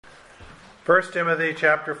1 Timothy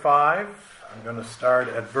chapter 5, I'm going to start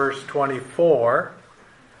at verse 24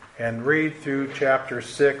 and read through chapter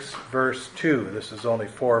 6, verse 2. This is only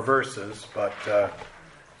 4 verses, but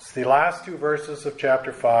it's the last 2 verses of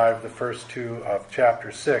chapter 5, the first 2 of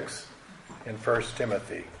chapter 6 in 1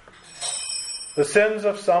 Timothy. The sins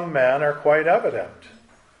of some men are quite evident,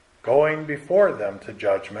 going before them to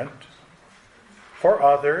judgment. For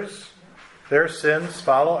others, their sins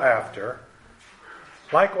follow after.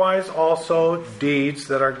 Likewise also deeds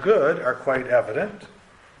that are good are quite evident,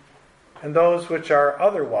 and those which are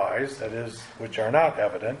otherwise, that is, which are not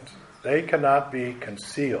evident, they cannot be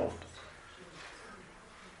concealed.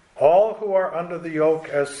 All who are under the yoke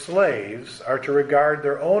as slaves are to regard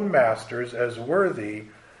their own masters as worthy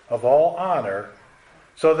of all honor,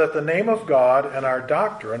 so that the name of God and our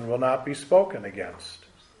doctrine will not be spoken against.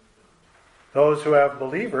 Those who have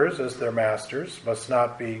believers as their masters must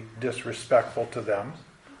not be disrespectful to them,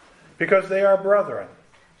 because they are brethren,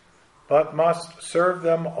 but must serve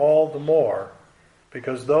them all the more,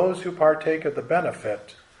 because those who partake of the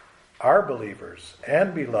benefit are believers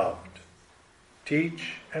and beloved.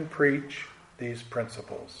 Teach and preach these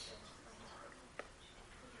principles.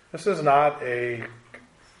 This is not a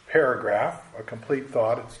paragraph, a complete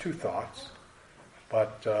thought. It's 2 thoughts,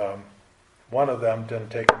 but one of them didn't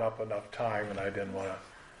take up enough time, and I didn't want to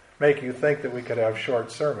make you think that we could have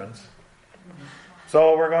short sermons.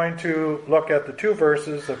 So we're going to look at the 2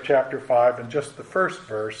 verses of chapter 5 and just the first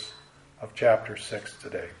verse of chapter 6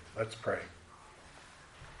 today. Let's pray.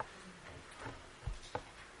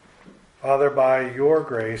 Father, by your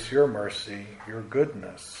grace, your mercy, your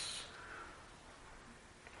goodness,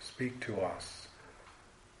 speak to us.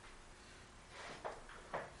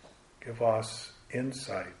 Give us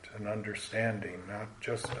insight and understanding, not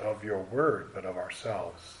just of your word, but of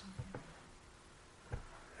ourselves,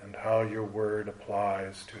 and how your word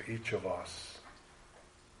applies to each of us,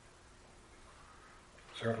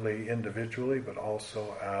 certainly individually, but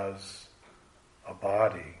also as a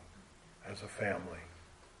body, as a family.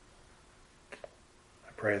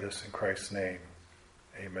 I pray this in Christ's name.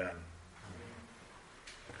 Amen.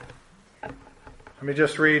 Let me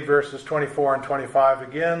just read verses 24 and 25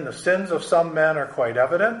 again. The sins of some men are quite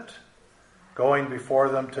evident, going before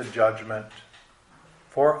them to judgment.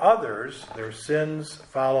 For others, their sins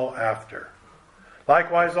follow after.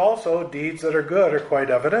 Likewise also, deeds that are good are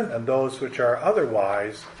quite evident, and those which are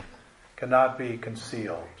otherwise cannot be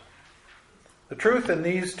concealed. The truth in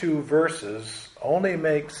these 2 verses only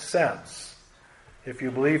makes sense if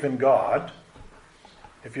you believe in God,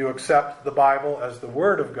 if you accept the Bible as the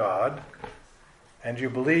Word of God, and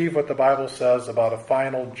you believe what the Bible says about a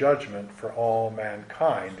final judgment for all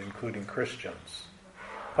mankind, including Christians.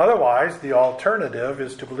 Otherwise, the alternative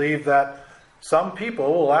is to believe that some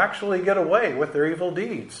people will actually get away with their evil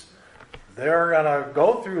deeds. They're going to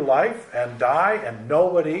go through life and die, and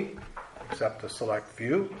nobody, except a select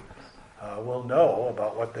few, will know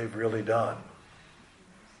about what they've really done.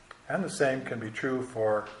 And the same can be true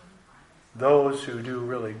for those who do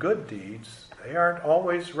really good deeds. They aren't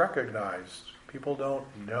always recognized. People don't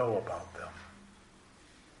know about them.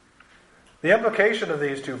 The implication of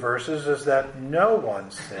these 2 verses is that no one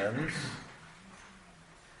sins.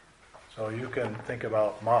 So you can think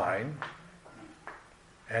about mine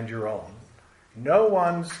and your own. No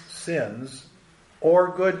one's sins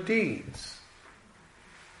or good deeds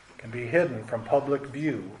can be hidden from public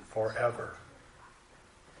view forever.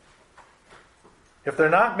 If they're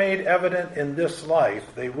not made evident in this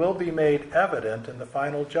life, they will be made evident in the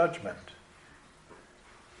final judgment.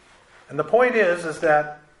 And the point is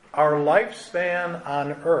that our lifespan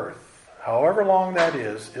on earth, however long that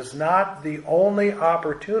is not the only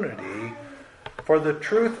opportunity for the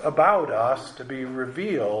truth about us to be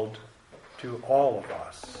revealed to all of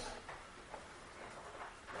us.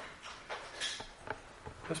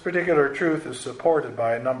 This particular truth is supported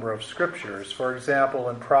by a number of scriptures. For example,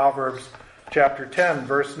 in Proverbs chapter 10,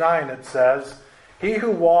 verse 9, it says, "He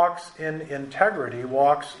who walks in integrity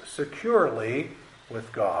walks securely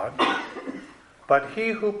with God, but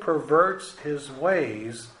he who perverts his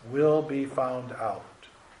ways will be found out."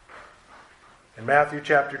 In Matthew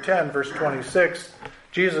chapter 10, verse 26,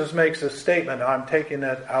 Jesus makes a statement. I'm taking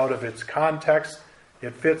it out of its context.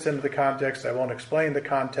 It fits into the context. I won't explain the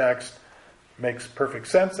context. It makes perfect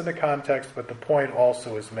sense in the context, but the point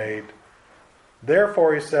also is made.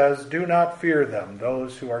 Therefore, he says, do not fear them,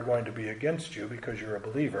 those who are going to be against you because you're a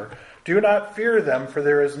believer. Do not fear them, for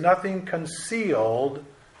there is nothing concealed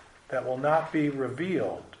that will not be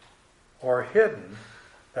revealed, or hidden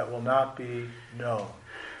that will not be known.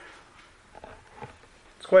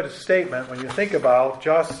 It's quite a statement when you think about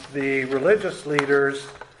just the religious leaders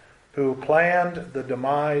who planned the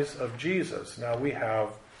demise of Jesus. Now we have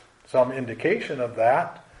some indication of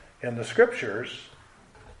that in the Scriptures,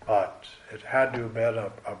 but it had to have been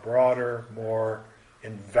a broader, more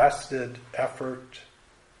invested effort.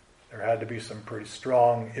 There had to be some pretty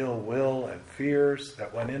strong ill will and fears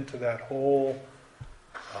that went into that whole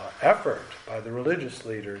effort by the religious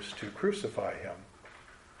leaders to crucify him.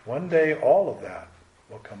 One day all of that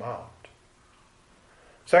will come out.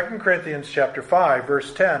 2 Corinthians chapter 5,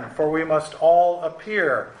 verse 10, for we must all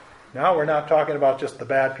appear. Now we're not talking about just the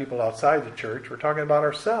bad people outside the church, we're talking about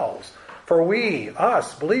ourselves. For we,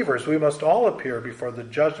 us, believers, we must all appear before the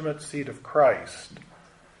judgment seat of Christ,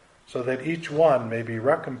 so that each one may be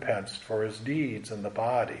recompensed for his deeds in the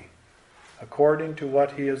body, according to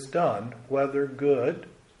what he has done, whether good,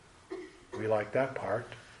 we like that part,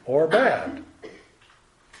 or bad.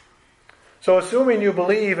 So assuming you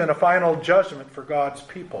believe in a final judgment for God's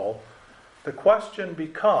people, the question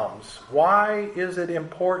becomes, why is it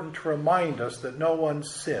important to remind us that no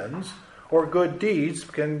one's sins or good deeds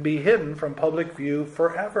can be hidden from public view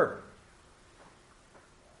forever?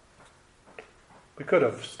 We could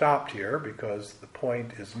have stopped here because the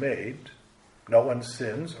point is made. No one's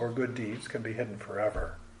sins or good deeds can be hidden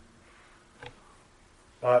forever.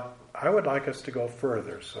 But I would like us to go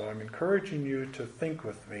further, so I'm encouraging you to think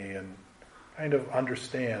with me and kind of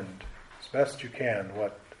understand as best you can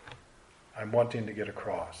what I'm wanting to get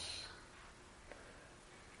across.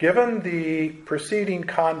 Given the preceding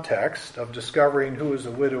context of discovering who is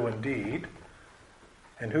a widow indeed,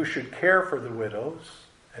 and who should care for the widows,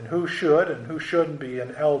 and who should and who shouldn't be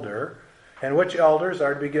an elder, and which elders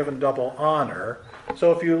are to be given double honor.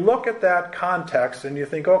 So if you look at that context and you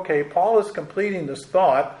think, okay, Paul is completing this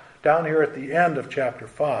thought down here at the end of chapter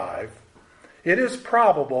 5, it is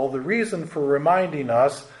probable the reason for reminding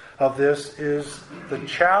us of this is the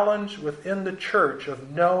challenge within the church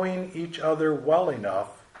of knowing each other well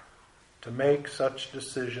enough to make such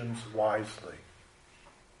decisions wisely.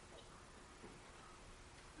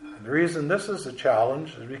 And the reason this is a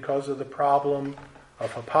challenge is because of the problem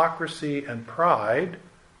of hypocrisy and pride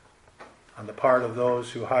on the part of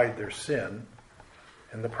those who hide their sin,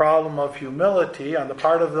 and the problem of humility on the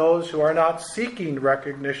part of those who are not seeking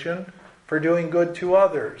recognition for doing good to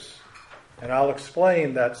others. And I'll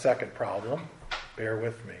explain that second problem. Bear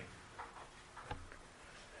with me.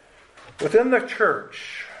 Within the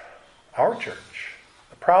church, our church,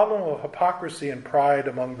 the problem of hypocrisy and pride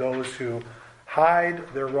among those who hide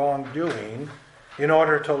their wrongdoing in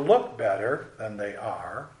order to look better than they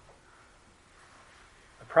are,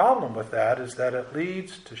 the problem with that is that it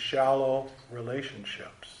leads to shallow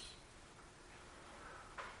relationships.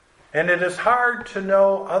 And it is hard to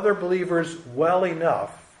know other believers well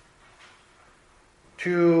enough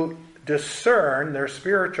to discern their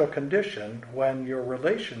spiritual condition when your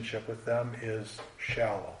relationship with them is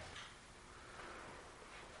shallow.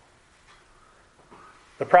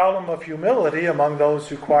 The problem of humility among those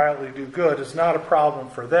who quietly do good is not a problem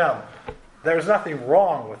for them. There's nothing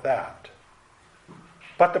wrong with that.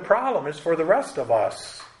 But the problem is for the rest of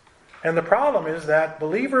us. And the problem is that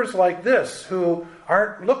believers like this, who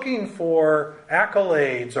aren't looking for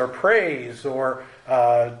accolades or praise or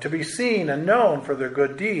to be seen and known for their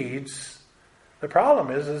good deeds, the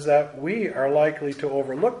problem is that we are likely to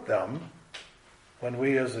overlook them when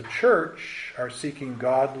we as a church are seeking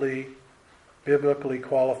godly, biblically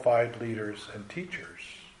qualified leaders and teachers.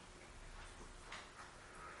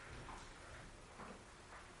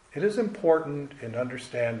 It is important in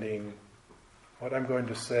understanding what I'm going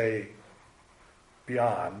to say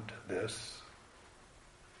beyond this.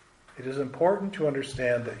 It is important to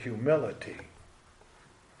understand that humility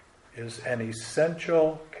is an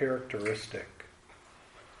essential characteristic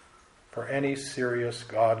for any serious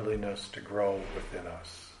godliness to grow within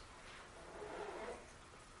us.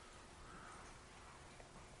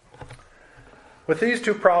 With these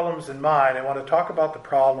two problems in mind, I want to talk about the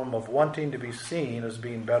problem of wanting to be seen as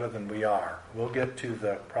being better than we are. We'll get to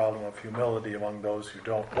the problem of humility among those who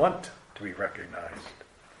don't want to be recognized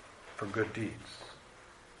for good deeds.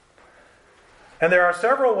 And there are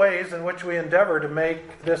several ways in which we endeavor to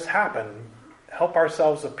make this happen, help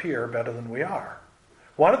ourselves appear better than we are.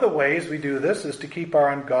 One of the ways we do this is to keep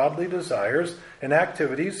our ungodly desires and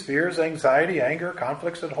activities, fears, anxiety, anger,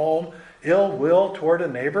 conflicts at home, ill will toward a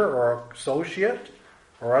neighbor or associate,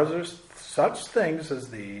 or others, such things as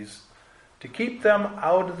these, to keep them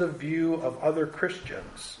out of the view of other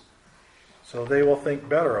Christians, so they will think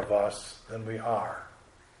better of us than we are.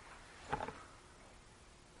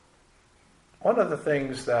 One of the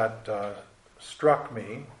things that struck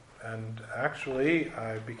me, and actually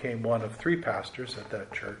I became one of 3 pastors at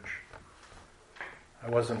that church, I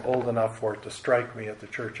wasn't old enough for it to strike me at the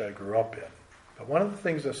church I grew up in. But one of the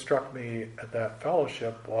things that struck me at that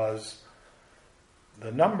fellowship was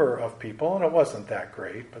the number of people, and it wasn't that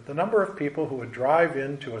great, but the number of people who would drive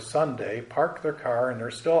into a Sunday, park their car, and they're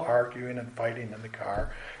still arguing and fighting in the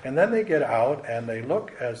car, and then they get out and they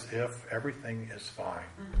look as if everything is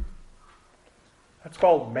fine. That's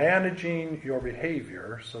called managing your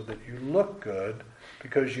behavior so that you look good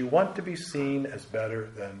because you want to be seen as better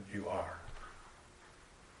than you are.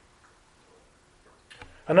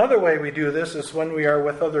 Another way we do this is when we are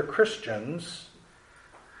with other Christians.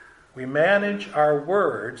 We manage our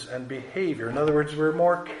words and behavior. In other words, we're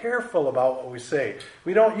more careful about what we say.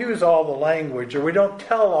 We don't use all the language, or we don't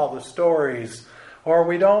tell all the stories, or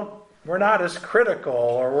we're not as critical,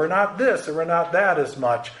 or we're not this, or we're not that as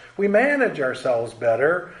much. We manage ourselves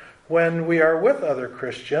better when we are with other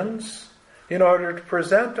Christians in order to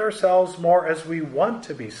present ourselves more as we want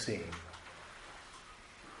to be seen,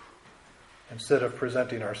 instead of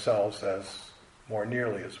presenting ourselves as more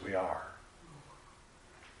nearly as we are.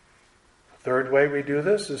 The third way we do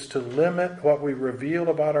this is to limit what we reveal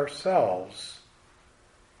about ourselves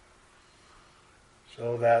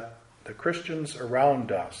so that the Christians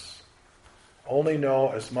around us only know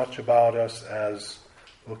as much about us as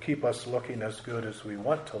will keep us looking as good as we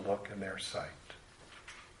want to look in their sight.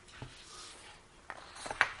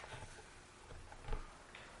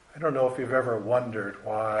 I don't know if you've ever wondered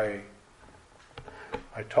why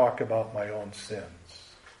I talk about my own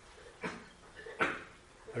sins.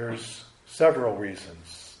 There's several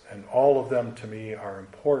reasons, and all of them to me are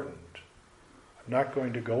important. I'm not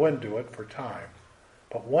going to go into it for time,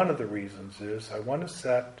 but one of the reasons is I want to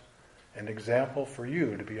set an example for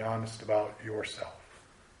you to be honest about yourself.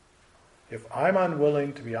 If I'm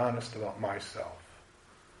unwilling to be honest about myself,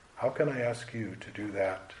 how can I ask you to do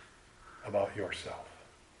that about yourself?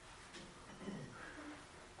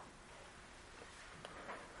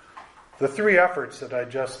 The three efforts that I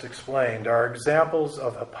just explained are examples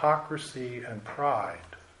of hypocrisy and pride.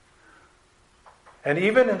 And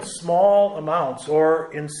even in small amounts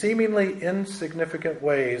or in seemingly insignificant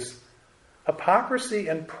ways, hypocrisy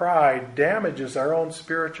and pride damages our own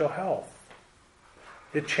spiritual health.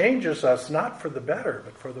 It changes us not for the better,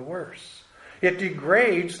 but for the worse. It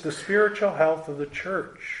degrades the spiritual health of the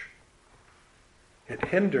church. It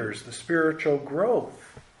hinders the spiritual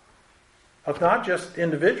growth of not just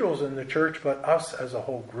individuals in the church, but us as a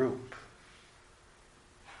whole group.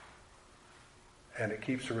 And it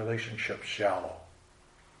keeps the relationship shallow.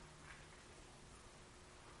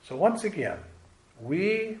 So once again,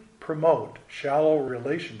 we promote shallow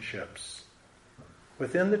relationships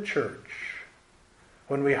within the church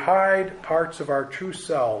when we hide parts of our true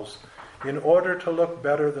selves in order to look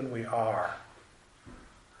better than we are.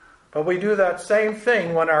 But we do that same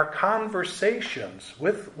thing when our conversations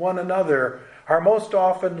with one another are most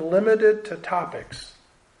often limited to topics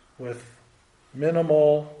with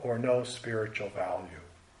minimal or no spiritual value.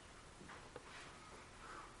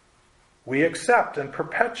 We accept and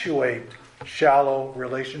perpetuate shallow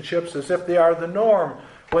relationships as if they are the norm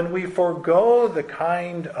when we forego the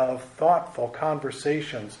kind of thoughtful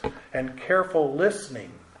conversations and careful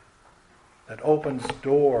listening that opens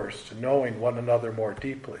doors to knowing one another more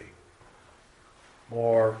deeply,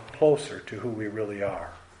 more closer to who we really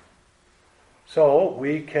are. So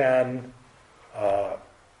we can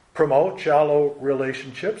promote shallow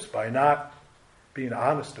relationships by not being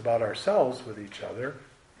honest about ourselves with each other,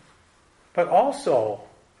 but also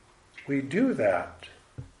we do that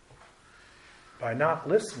by not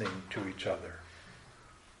listening to each other.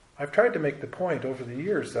 I've tried to make the point over the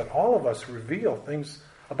years that all of us reveal things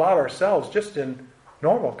about ourselves just in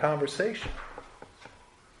normal conversation.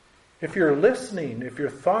 If you're listening, if you're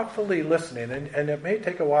thoughtfully listening, and it may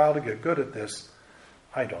take a while to get good at this,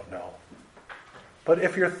 I don't know. But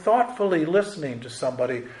if you're thoughtfully listening to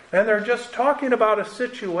somebody, and they're just talking about a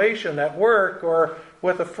situation at work or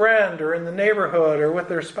with a friend or in the neighborhood or with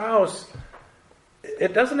their spouse,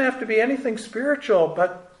 it doesn't have to be anything spiritual,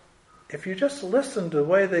 but if you just listen to the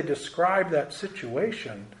way they describe that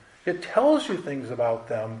situation, it tells you things about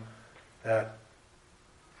them that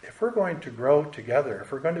if we're going to grow together,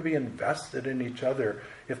 if we're going to be invested in each other,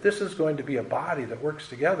 if this is going to be a body that works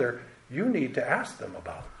together, you need to ask them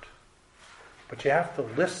about. But you have to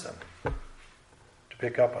listen to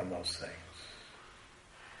pick up on those things.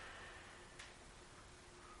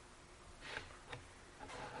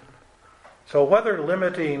 So whether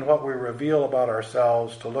limiting what we reveal about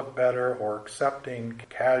ourselves to look better or accepting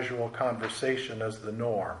casual conversation as the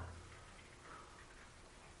norm,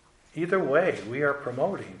 either way, we are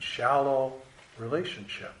promoting shallow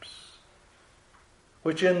relationships.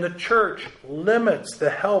 which in the church limits the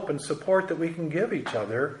help and support that we can give each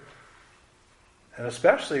other, and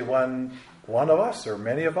especially when one of us or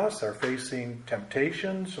many of us are facing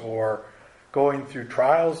temptations or going through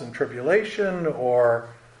trials and tribulation, or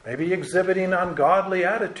maybe exhibiting ungodly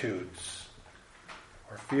attitudes,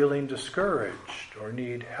 or feeling discouraged, or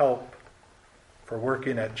need help for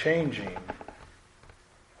working at changing,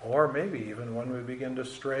 or maybe even when we begin to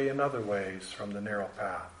stray in other ways from the narrow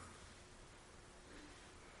path.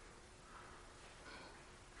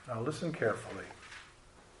 Now listen carefully.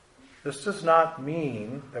 This does not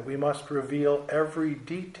mean that we must reveal every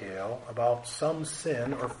detail about some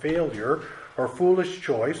sin or failure or foolish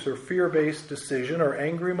choice or fear-based decision or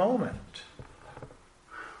angry moment.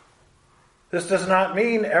 This does not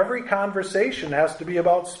mean every conversation has to be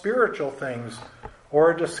about spiritual things or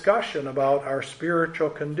a discussion about our spiritual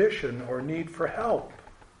condition or need for help.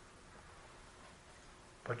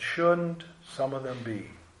 But shouldn't some of them be?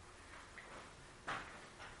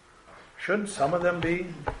 Shouldn't some of them be?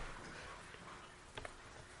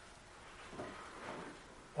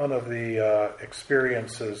 One of the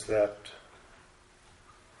experiences that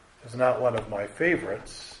is not one of my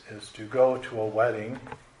favorites is to go to a wedding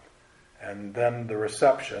and then the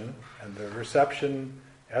reception. And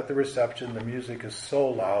at the reception, the music is so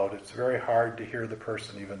loud, it's very hard to hear the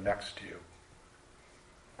person even next to you.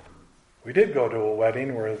 We did go to a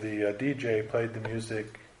wedding where the DJ played the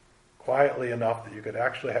music quietly enough that you could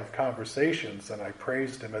actually have conversations, and I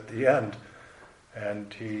praised him at the end.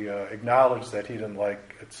 And he acknowledged that he didn't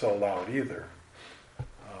like it so loud either.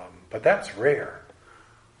 But that's rare.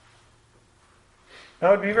 Now,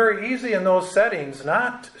 it would be very easy in those settings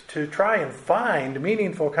not to try and find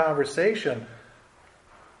meaningful conversation,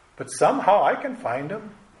 but somehow I can find them.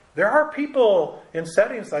 There are people in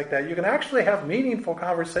settings like that. You can actually have meaningful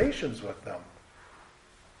conversations with them.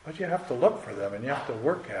 But you have to look for them and you have to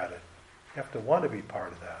work at it. You have to want to be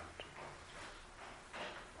part of that.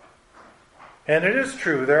 And it is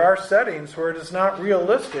true, there are settings where it is not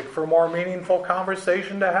realistic for more meaningful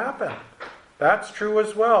conversation to happen. That's true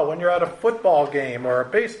as well. When you're at a football game or a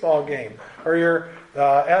baseball game, or you're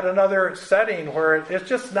at another setting where it's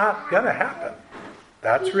just not going to happen.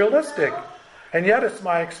 That's realistic. And yet it's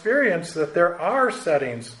my experience that there are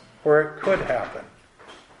settings where it could happen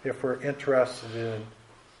if we're interested in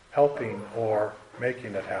helping or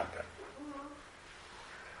making it happen.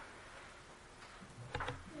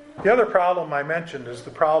 The other problem I mentioned is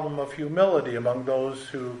the problem of humility among those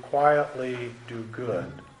who quietly do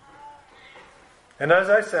good. And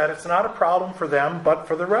as I said, it's not a problem for them, but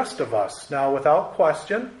for the rest of us. Now, without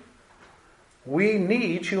question, we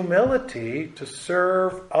need humility to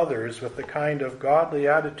serve others with the kind of godly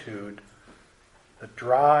attitude that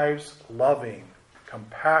drives loving,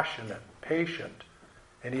 compassionate, patient,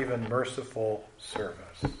 and even merciful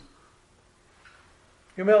service.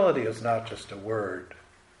 Humility is not just a word.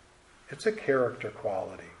 It's a character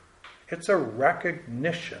quality. It's a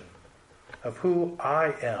recognition of who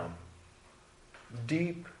I am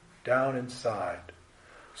deep down inside,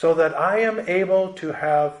 so that I am able to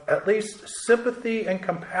have at least sympathy and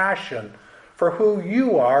compassion for who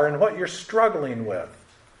you are and what you're struggling with.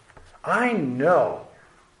 I know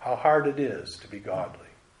how hard it is to be godly.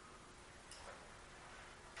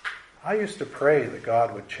 I used to pray that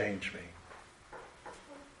God would change me.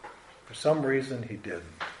 For some reason, He didn't.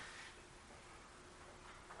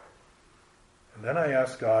 And then I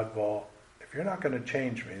asked God, well, if you're not going to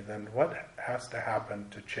change me, then what has to happen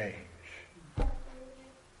to change?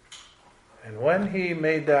 And when He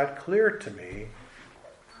made that clear to me,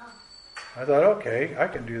 I thought, okay, I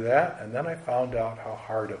can do that. And then I found out how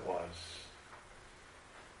hard it was.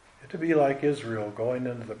 To be like Israel going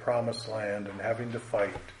into the promised land and having to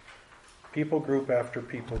fight people group after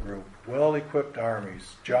people group, well-equipped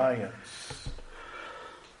armies, giants.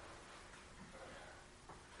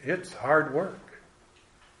 It's hard work.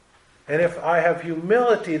 And if I have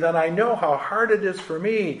humility, then I know how hard it is for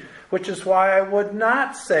me, which is why I would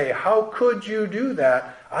not say, how could you do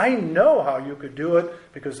that? I know how you could do it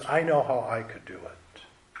because I know how I could do it.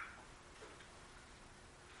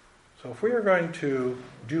 So if we are going to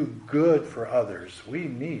do good for others, we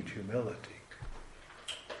need humility.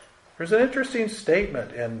 There's an interesting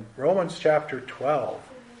statement in Romans chapter 12.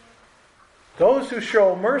 Those who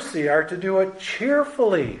show mercy are to do it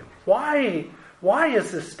cheerfully. Why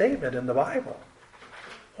is this statement in the Bible?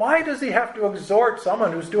 Why does he have to exhort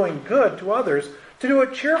someone who's doing good to others to do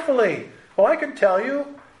it cheerfully? Well, I can tell you,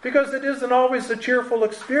 because it isn't always a cheerful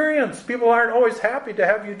experience. People aren't always happy to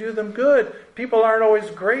have you do them good. People aren't always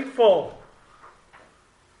grateful.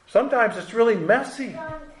 Sometimes it's really messy.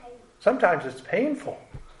 Sometimes it's painful.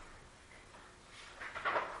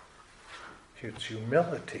 It's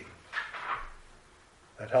humility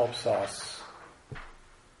that helps us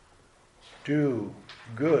do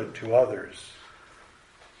good to others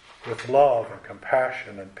with love and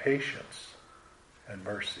compassion and patience and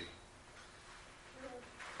mercy.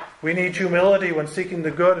 We need humility when seeking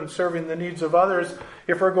the good and serving the needs of others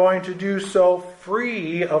if we're going to do so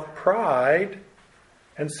free of pride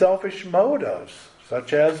and selfish motives,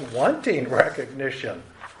 such as wanting recognition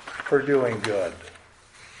for doing good.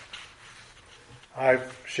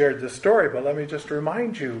 I've shared this story, but let me just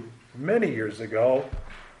remind you, many years ago,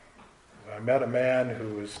 I met a man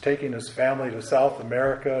who was taking his family to South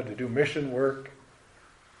America to do mission work.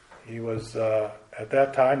 He was, at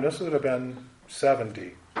that time, this would have been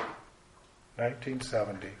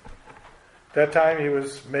 1970. At that time, he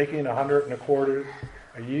was making $125,000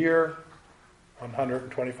 a year,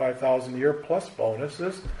 $125,000 a year plus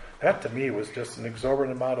bonuses. That to me was just an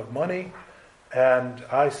exorbitant amount of money. And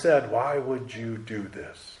I said, why would you do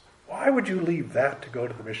this? Why would you leave that to go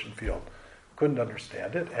to the mission field? Couldn't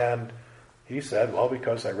understand it. And he said, well,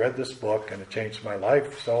 because I read this book and it changed my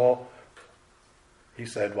life. So he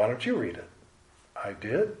said, why don't you read it? I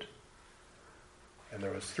did. And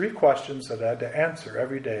there was 3 questions that I had to answer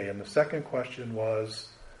every day. And the second question was,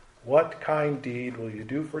 what kind deed will you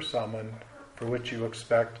do for someone for which you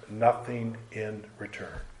expect nothing in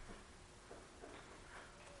return?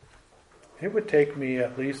 It would take me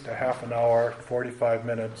at least a half an hour, 45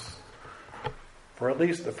 minutes, for at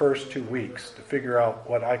least the first 2 weeks to figure out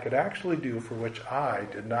what I could actually do for which I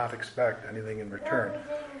did not expect anything in return.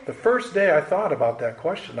 The first day I thought about that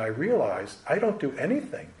question, I realized I don't do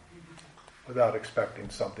anything without expecting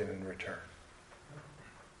something in return.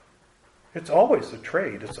 It's always a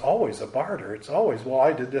trade. It's always a barter. It's always, well,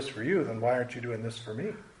 I did this for you, then why aren't you doing this for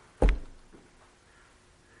me?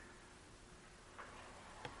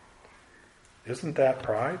 Isn't that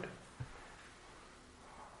pride?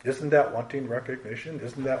 Isn't that wanting recognition?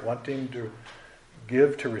 Isn't that wanting to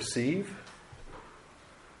give to receive?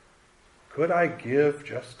 Could I give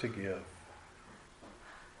just to give?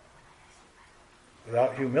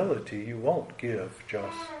 Without humility, you won't give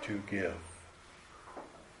just to give.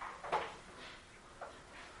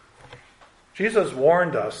 Jesus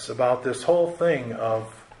warned us about this whole thing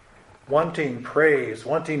of wanting praise,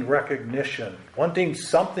 wanting recognition, wanting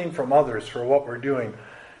something from others for what we're doing.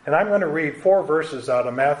 And I'm going to read 4 verses out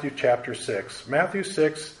of Matthew chapter 6. Matthew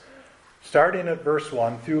 6, starting at verse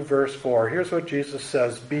 1 through verse 4. Here's what Jesus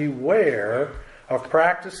says: beware of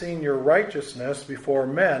practicing your righteousness before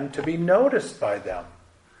men to be noticed by them.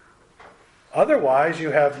 Otherwise, you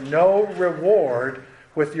have no reward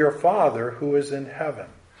with your Father who is in heaven.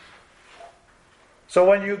 So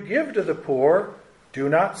when you give to the poor, do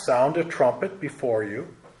not sound a trumpet before you,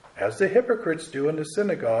 as the hypocrites do in the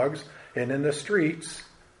synagogues and in the streets,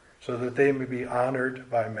 so that they may be honored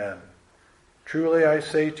by men. Truly I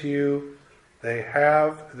say to you, they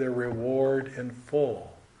have their reward in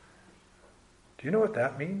full. Do you know what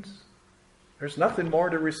that means? There's nothing more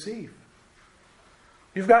to receive.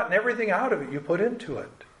 You've gotten everything out of it you put into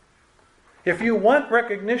it. If you want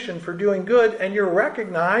recognition for doing good and you're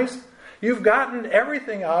recognized, you've gotten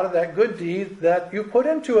everything out of that good deed that you put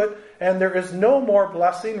into it, and there is no more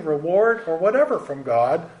blessing, reward, or whatever from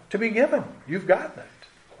God to be given. You've gotten it.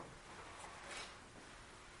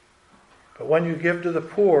 But when you give to the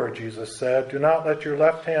poor, Jesus said, do not let your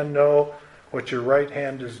left hand know what your right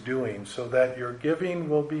hand is doing, so that your giving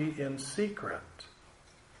will be in secret.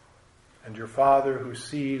 And your Father who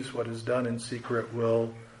sees what is done in secret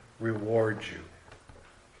will reward you.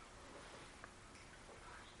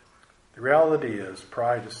 The reality is,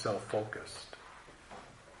 pride is self-focused,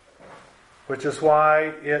 which is why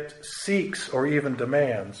it seeks or even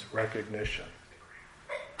demands recognition.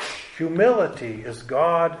 Humility is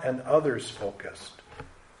God and others focused,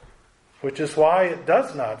 which is why it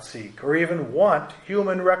does not seek or even want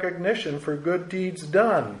human recognition for good deeds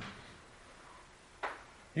done.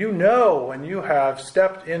 You know when you have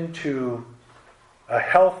stepped into a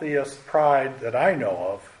healthiest pride that I know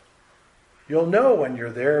of, you'll know when you're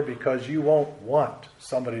there because you won't want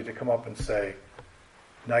somebody to come up and say,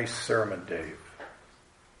 nice sermon, Dave.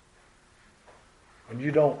 When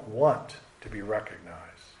you don't want to be recognized.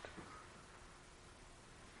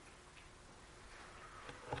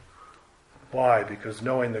 Why? Because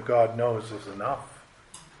knowing that God knows is enough.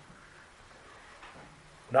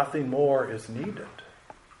 Nothing more is needed.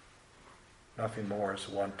 Nothing more is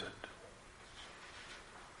wanted.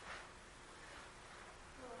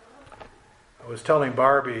 I was telling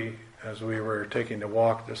Barbie as we were taking the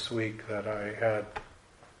walk this week that I had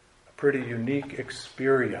a pretty unique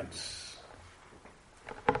experience.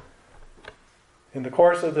 In the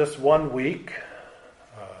course of this 1 week,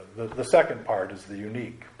 the second part is the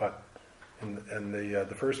unique, but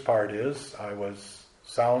the first part is I was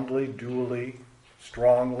soundly, duly,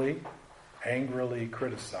 strongly, angrily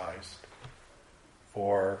criticized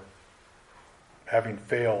for having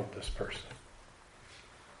failed this person.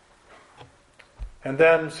 And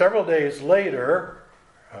then several days later,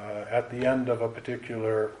 at the end of a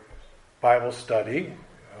particular Bible study,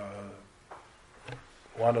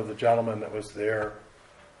 one of the gentlemen that was there,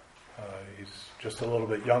 he's just a little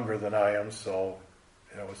bit younger than I am, so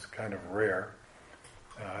it was kind of rare.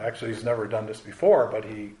 Actually, he's never done this before, but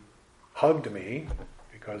he hugged me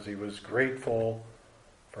because he was grateful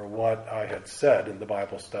for what I had said in the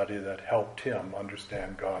Bible study that helped him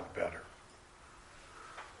understand God better.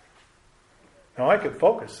 Now, I could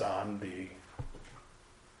focus on the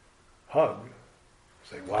hug,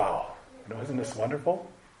 say, wow, isn't this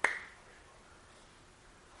wonderful?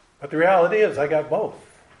 But the reality is, I got both.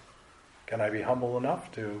 Can I be humble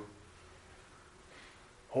enough to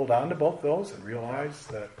hold on to both those and realize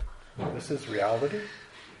that this is reality?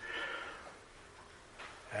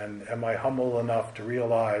 And am I humble enough to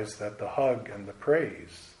realize that the hug and the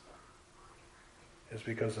praise is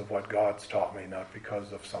because of what God's taught me, not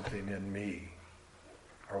because of something in me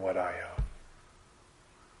or what I have?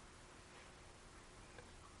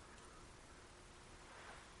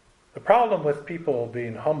 The problem with people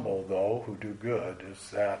being humble, though, who do good, is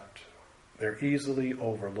that they're easily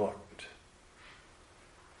overlooked.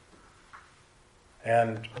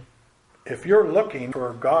 And if you're looking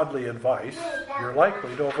for godly advice, you're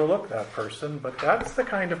likely to overlook that person, but that's the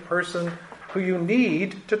kind of person who you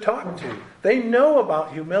need to talk to. They know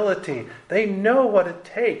about humility. They know what it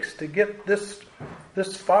takes to get this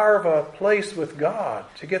far of a place with God,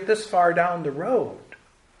 to get this far down the road.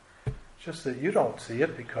 It's just that you don't see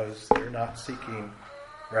it because they're not seeking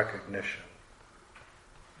recognition.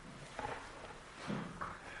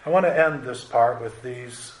 I want to end this part with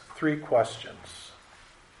these 3 questions.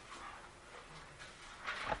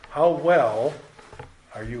 How well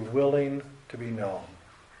are you willing to be known?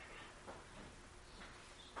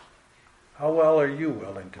 How well are you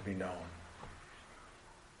willing to be known?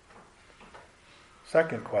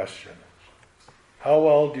 Second question. How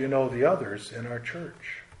well do you know the others in our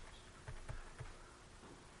church?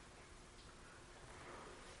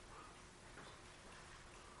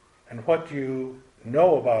 And what do you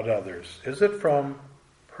know about others? Is it from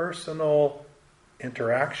personal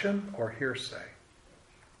interaction or hearsay?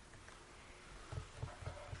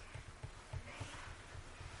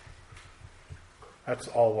 That's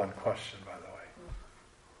all one question, by the way.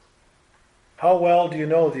 How well do you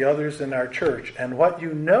know the others in our church? And what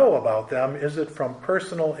you know about them, is it from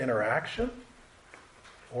personal interaction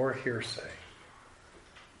or hearsay?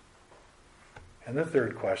 And the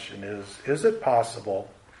third question is it possible?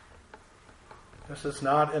 This is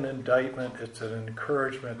not an indictment, it's an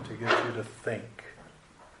encouragement to get you to think.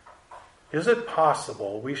 Is it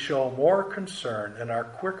possible we show more concern and are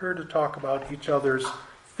quicker to talk about each other's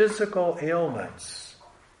physical ailments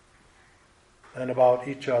than about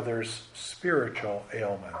each other's spiritual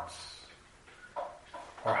ailments?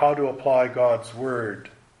 Or how to apply God's Word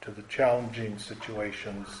to the challenging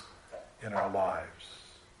situations in our lives?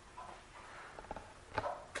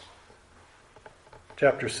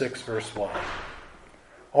 Chapter 6, verse 1.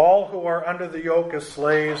 All who are under the yoke as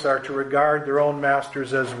slaves are to regard their own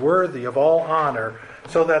masters as worthy of all honor,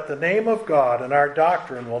 so that the name of God and our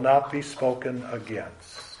doctrine will not be spoken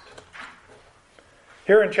against.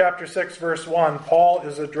 Here in chapter 6, verse 1, Paul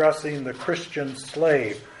is addressing the Christian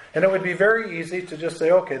slave. And it would be very easy to just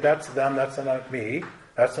say, okay, that's them, that's not me,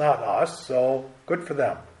 that's not us, so good for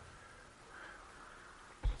them.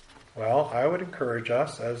 Well, I would encourage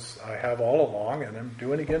us, as I have all along, and I'm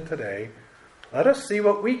doing again today, let us see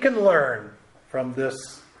what we can learn from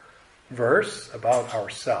this verse about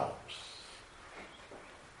ourselves.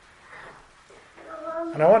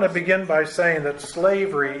 And I want to begin by saying that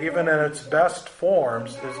slavery, even in its best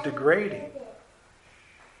forms, is degrading.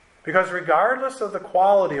 Because regardless of the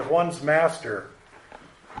quality of one's master,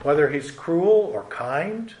 whether he's cruel or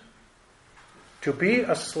kind, to be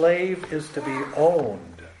a slave is to be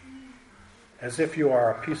owned, as if you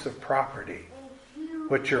are a piece of property,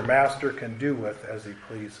 which your master can do with as he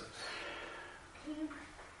pleases.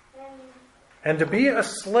 And to be a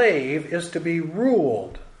slave is to be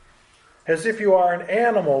ruled, as if you are an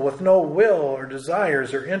animal with no will or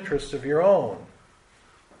desires or interests of your own.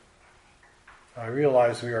 I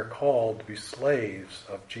realize we are called to be slaves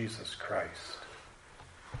of Jesus Christ.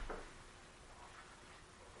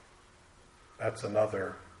 That's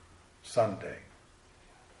another Sunday.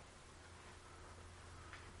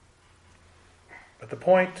 But the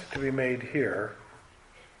point to be made here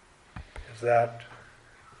is that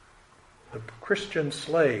the Christian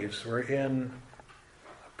slaves were in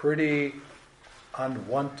a pretty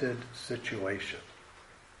unwanted situation.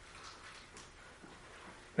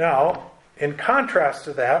 Now, in contrast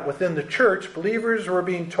to that, within the church, believers were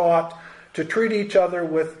being taught to treat each other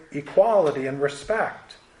with equality and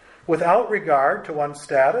respect, without regard to one's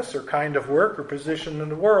status or kind of work or position in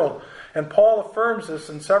the world. And Paul affirms this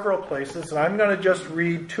in several places, and I'm going to just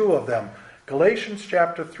read two of them. Galatians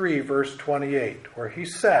chapter 3, verse 28, where he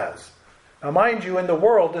says, now mind you, in the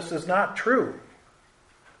world this is not true,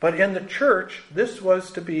 but in the church this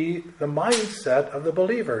was to be the mindset of the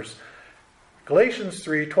believers. Galatians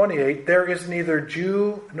 3:28, there is neither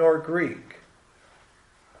Jew nor Greek.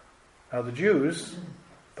 Now the Jews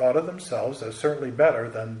thought of themselves as certainly better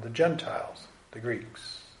than the Gentiles, the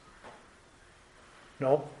Greeks.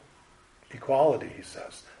 No, equality, he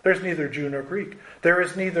says. There's neither Jew nor Greek. There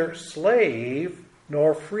is neither slave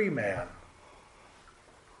nor free man.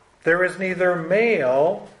 There is neither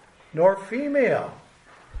male nor female.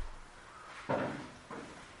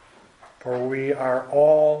 For we are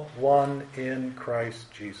all one in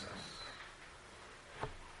Christ Jesus.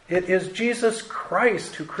 It is Jesus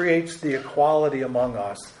Christ who creates the equality among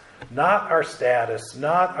us, not our status,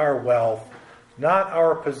 not our wealth, not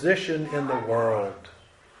our position in the world,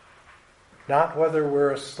 not whether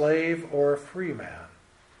we're a slave or a free man.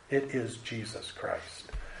 It is Jesus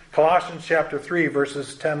Christ. Colossians chapter 3,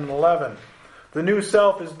 verses 10 and 11. The new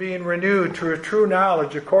self is being renewed to a true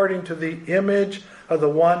knowledge according to the image of the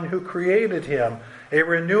one who created him. A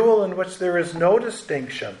renewal in which there is no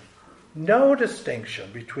distinction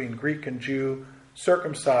between Greek and Jew,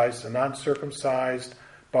 circumcised and uncircumcised,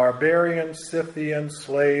 barbarian, Scythian,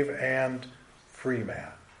 slave, and free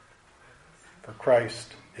man. For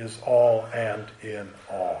Christ is all and in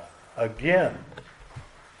all. Again,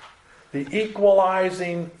 the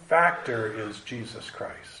equalizing factor is Jesus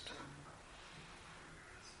Christ.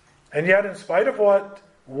 And yet, in spite of what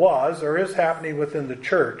was or is happening within the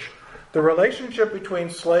church, the relationship between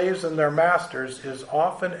slaves and their masters is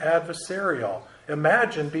often adversarial.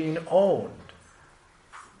 Imagine being owned.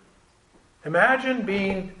 Imagine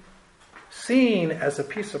being seen as a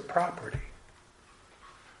piece of property.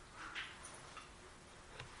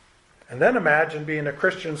 And then imagine being a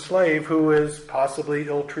Christian slave who is possibly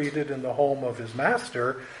ill-treated in the home of his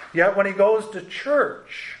master, yet when he goes to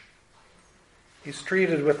church, he's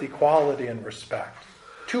treated with equality and respect.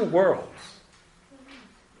 Two worlds.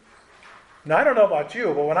 Now, I don't know about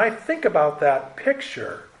you, but when I think about that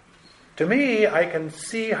picture, to me, I can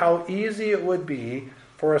see how easy it would be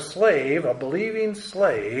for a slave, a believing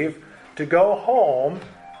slave, to go home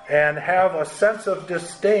and have a sense of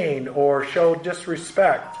disdain or show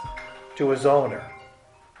disrespect to his owner.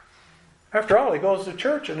 After all, he goes to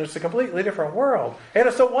church and it's a completely different world. And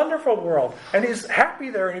it's a wonderful world. And he's happy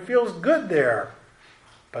there and he feels good there.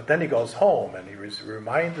 But then he goes home and he's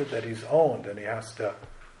reminded that he's owned and he has to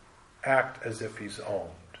act as if he's owned.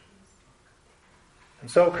 And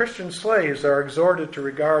so Christian slaves are exhorted to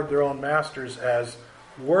regard their own masters as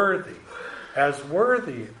worthy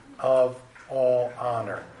of all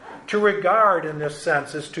honor. To regard in this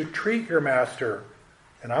sense is to treat your master,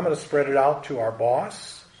 and I'm going to spread it out to our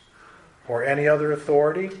boss or any other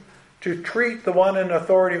authority, to treat the one in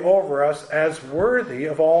authority over us as worthy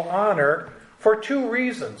of all honor for two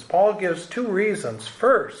reasons. Paul gives two reasons.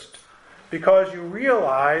 First, because you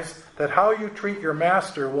realize that how you treat your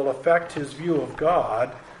master will affect his view of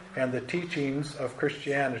God and the teachings of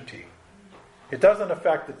Christianity. It doesn't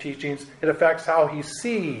affect the teachings, it affects how he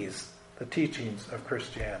sees the teachings of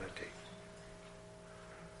Christianity.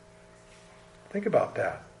 Think about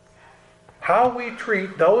that. How we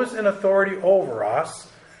treat those in authority over us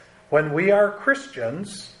when we are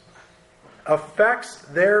Christians affects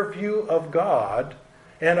their view of God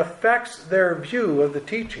and affects their view of the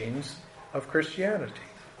teachings of Christianity.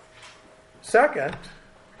 Second,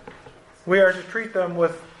 we are to treat them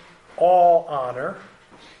with all honor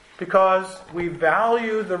because we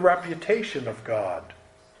value the reputation of God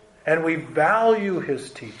and we value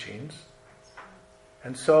his teachings,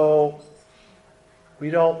 and so we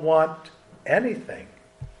don't want anything,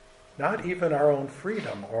 not even our own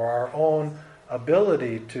freedom or our own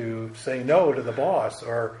ability to say no to the boss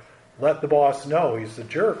or let the boss know he's a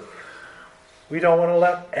jerk. We don't want to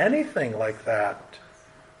let anything like that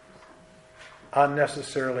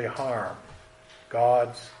unnecessarily harm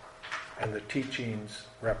God's and the teaching's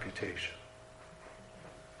reputation.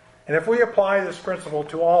 And if we apply this principle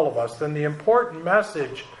to all of us, then the important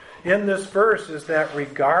message in this verse is that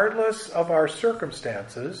regardless of our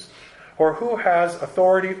circumstances or who has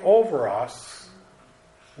authority over us,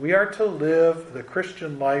 We are to live the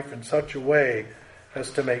Christian life in such a way as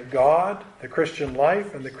to make God, the Christian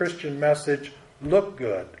life, and the Christian message look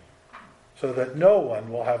good, so that no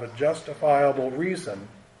one will have a justifiable reason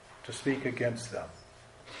to speak against them.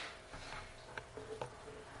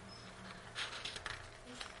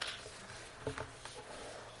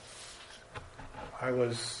 I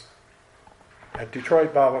was at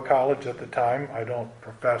Detroit Bible College at the time. I don't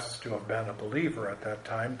profess to have been a believer at that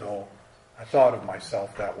time, though I thought of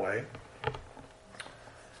myself that way.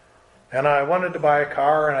 And I wanted to buy a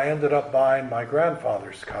car, and I ended up buying my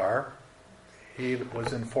grandfather's car. He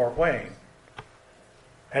was in Fort Wayne.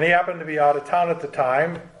 And he happened to be out of town at the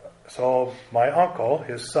time, so my uncle,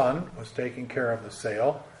 his son, was taking care of the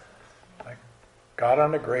sale. I got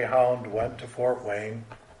on a Greyhound, went to Fort Wayne,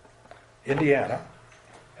 Indiana,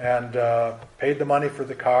 and paid the money for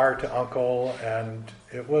the car to Uncle, and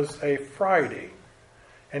it was a Friday.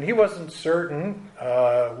 And he wasn't certain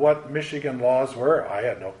what Michigan laws were. I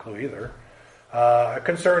had no clue either.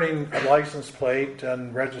 Concerning a license plate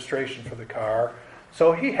and registration for the car.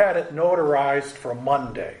 So he had it notarized for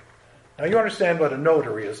Monday. Now you understand what a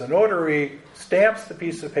notary is. A notary stamps the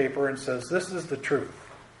piece of paper and says, this is the truth.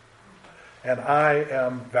 And I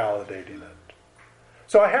am validating it.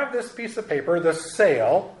 So I have this piece of paper, the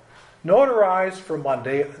sale, notarized for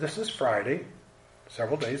Monday. This is Friday,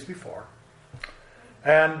 several days before.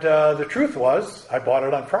 And the truth was, I bought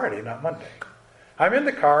it on Friday, not Monday. I'm in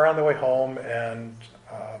the car on the way home, and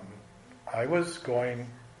I was going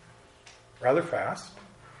rather fast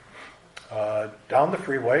down the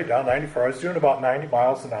freeway, down 94. I was doing about 90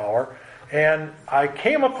 miles an hour, and I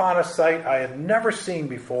came upon a sight I had never seen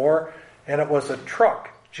before, and it was a truck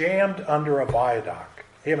jammed under a viaduct.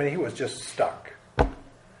 I mean, he was just stuck.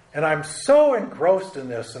 And I'm so engrossed in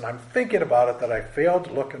this, and I'm thinking about it, that I failed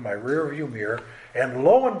to look in my rearview mirror. And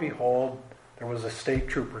lo and behold, there was a state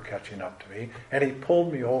trooper catching up to me, and he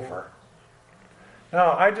pulled me over.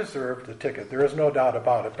 Now, I deserved the ticket. There is no doubt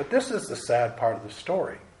about it. But this is the sad part of the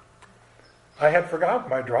story. I had forgotten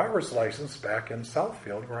my driver's license back in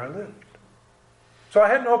Southfield, where I lived. So I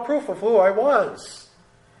had no proof of who I was.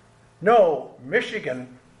 No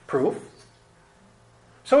Michigan proof.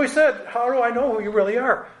 So he said, how do I know who you really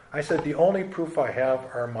are? I said, the only proof I have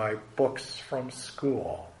are my books from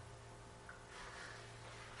school.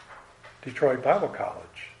 Detroit Bible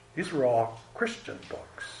College. These were all Christian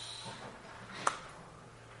books.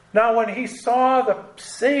 Now, when he saw the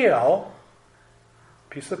sale,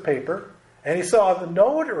 piece of paper, and he saw the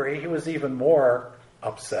notary, he was even more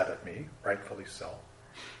upset at me, rightfully so.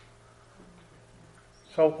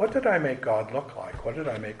 So what did I make God look like? What did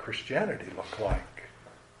I make Christianity look like?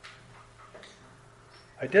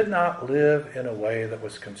 I did not live in a way that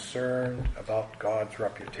was concerned about God's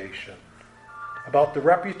reputation, about the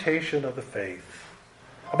reputation of the faith,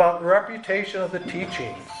 about the reputation of the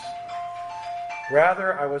teachings.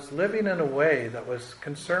 Rather, I was living in a way that was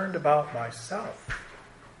concerned about myself.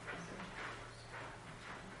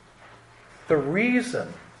 The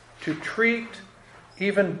reason to treat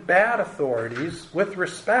even bad authorities with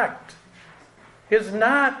respect is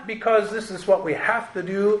not because this is what we have to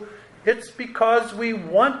do. It's because we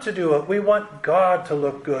want to do it. We want God to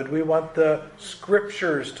look good. We want the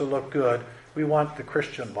scriptures to look good. We want the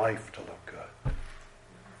Christian life to look good.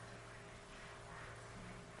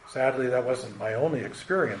 Sadly, that wasn't my only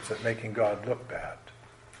experience at making God look bad.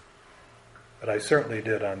 But I certainly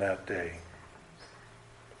did on that day.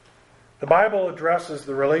 The Bible addresses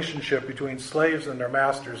the relationship between slaves and their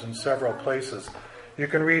masters in several places. You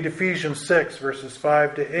can read Ephesians 6, verses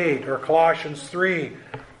 5 to 8, or Colossians 3,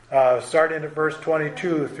 starting at verse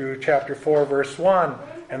 22 through chapter 4, verse 1.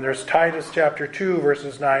 And there's Titus chapter 2,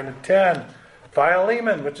 verses 9 and 10.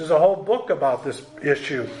 Philemon, which is a whole book about this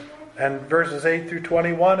issue, and verses 8 through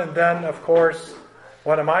 21. And then, of course,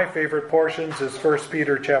 one of my favorite portions is 1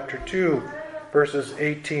 Peter chapter 2, verses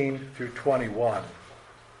 18 through 21.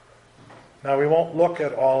 Now, we won't look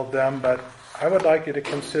at all of them, but I would like you to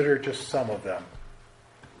consider just some of them.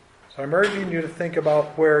 So I'm urging you to think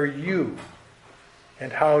about where you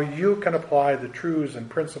and how you can apply the truths and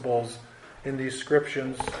principles in these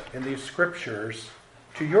scriptures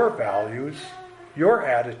to your values, your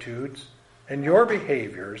attitudes, and your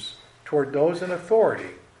behaviors toward those in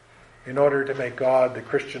authority in order to make God, the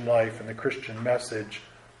Christian life, and the Christian message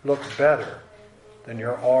look better than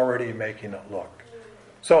you're already making it look.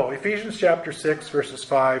 So, Ephesians chapter 6, verses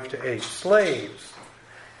 5 to 8. Slaves,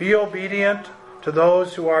 be obedient to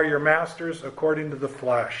those who are your masters according to the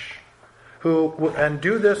flesh, and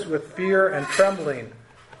do this with fear and trembling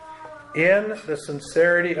in the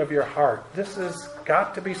sincerity of your heart. This has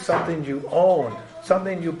got to be something you own,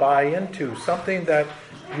 something you buy into, something that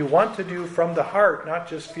you want to do from the heart, not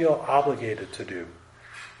just feel obligated to do.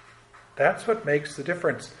 That's what makes the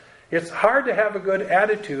difference. It's hard to have a good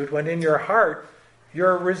attitude when in your heart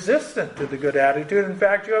you're resistant to the good attitude. In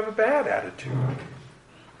fact, you have a bad attitude.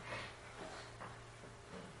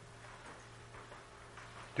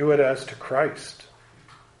 Do it as to Christ,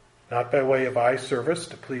 not by way of eye service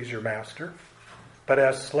to please your master, but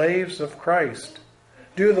as slaves of Christ.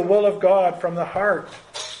 Do the will of God from the heart.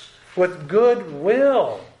 With good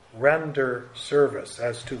will render service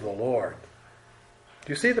as to the Lord.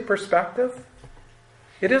 Do you see the perspective?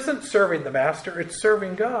 It isn't serving the master, it's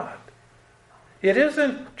serving God. It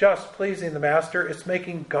isn't just pleasing the master, it's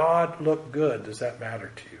making God look good. Does that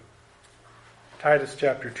matter to you? Titus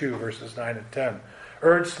chapter 2, verses 9 and 10.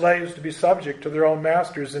 Urge slaves to be subject to their own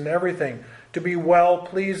masters in everything, to be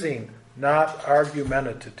well-pleasing, not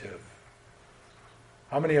argumentative.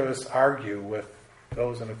 How many of us argue with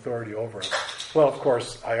those in authority over us? Well, of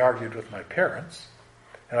course, I argued with my parents,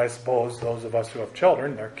 and I suppose those of us who have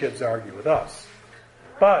children, their kids argue with us.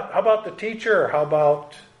 But how about the teacher? How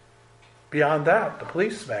about beyond that, the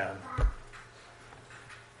policeman?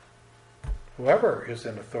 Whoever is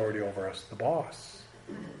in authority over us, the boss.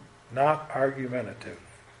 Not argumentative.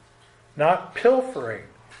 Not pilfering.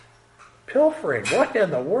 Pilfering? What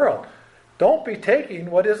in the world? Don't be taking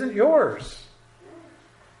what isn't yours.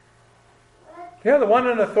 Yeah, the one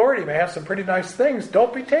in authority may have some pretty nice things.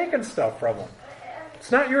 Don't be taking stuff from them.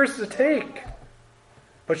 It's not yours to take.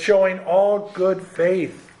 But showing all good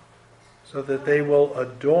faith so that they will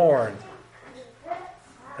adorn,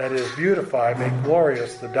 that is, beautify, make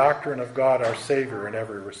glorious the doctrine of God our Savior in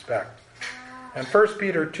every respect. And 1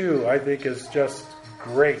 Peter 2, I think, is just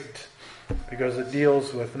great because it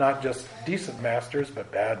deals with not just decent masters, but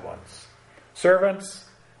bad ones. Servants,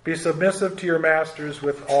 be submissive to your masters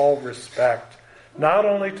with all respect, not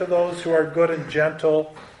only to those who are good and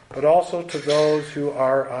gentle, but also to those who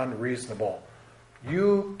are unreasonable.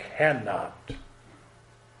 You cannot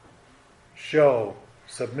show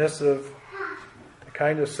the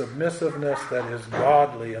kind of submissiveness that is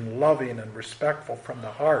godly and loving and respectful from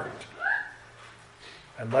the heart,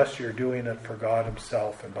 unless you're doing it for God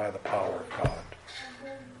Himself and by the power of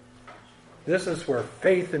God. This is where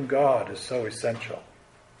faith in God is so essential.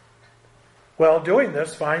 Well, doing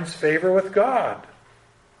this finds favor with God.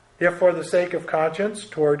 If for the sake of conscience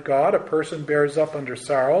toward God a person bears up under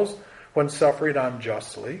sorrows when suffering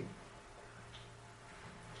unjustly,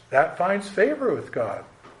 that finds favor with God.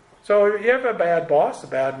 So if you have a bad boss, a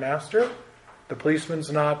bad master, the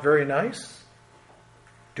policeman's not very nice,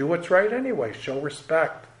 do what's right anyway. Show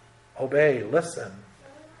respect. Obey. Listen.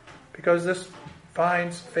 Because this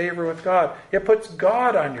finds favor with God. It puts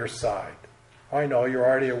God on your side. I know you're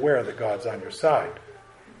already aware that God's on your side.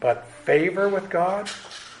 But favor with God,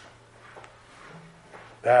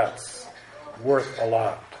 that's worth a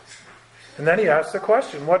lot. And then he asks the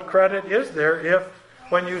question, what credit is there if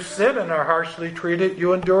when you sin and are harshly treated,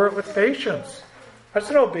 you endure it with patience? That's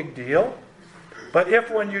no big deal. But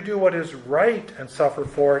if when you do what is right and suffer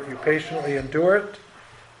for it, you patiently endure it,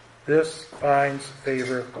 this finds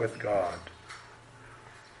favor with God.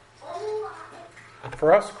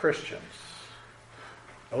 For us Christians,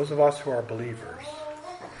 those of us who are believers,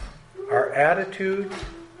 our attitude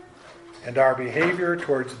and our behavior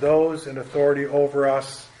towards those in authority over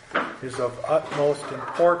us is of utmost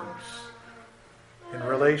importance in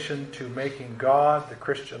relation to making God, the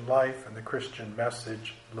Christian life, and the Christian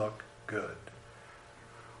message look good.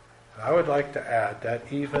 And I would like to add that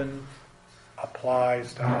even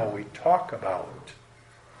applies to how we talk about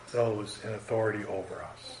those in authority over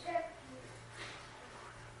us.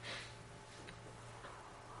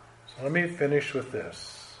 So let me finish with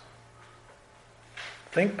this.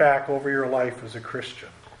 Think back over your life as a Christian.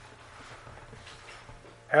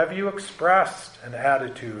 Have you expressed an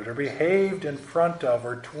attitude or behaved in front of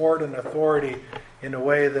or toward an authority in a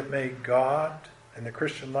way that made God and the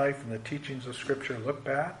Christian life and the teachings of Scripture look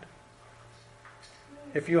bad?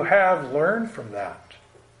 If you have, learn from that.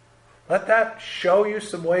 Let that show you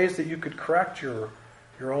some ways that you could correct your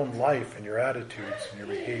own life and your attitudes and your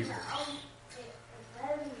behaviors.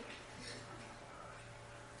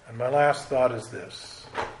 And my last thought is this.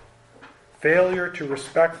 Failure to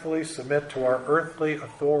respectfully submit to our earthly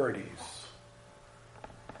authorities,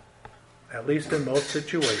 at least in most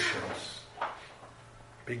situations,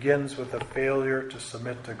 begins with a failure to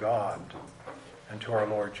submit to God and to our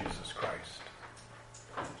Lord Jesus Christ.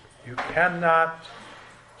 You cannot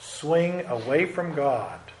swing away from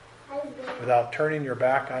God without turning your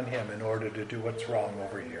back on Him in order to do what's wrong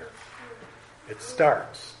over here. It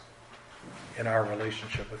starts in our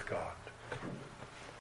relationship with God.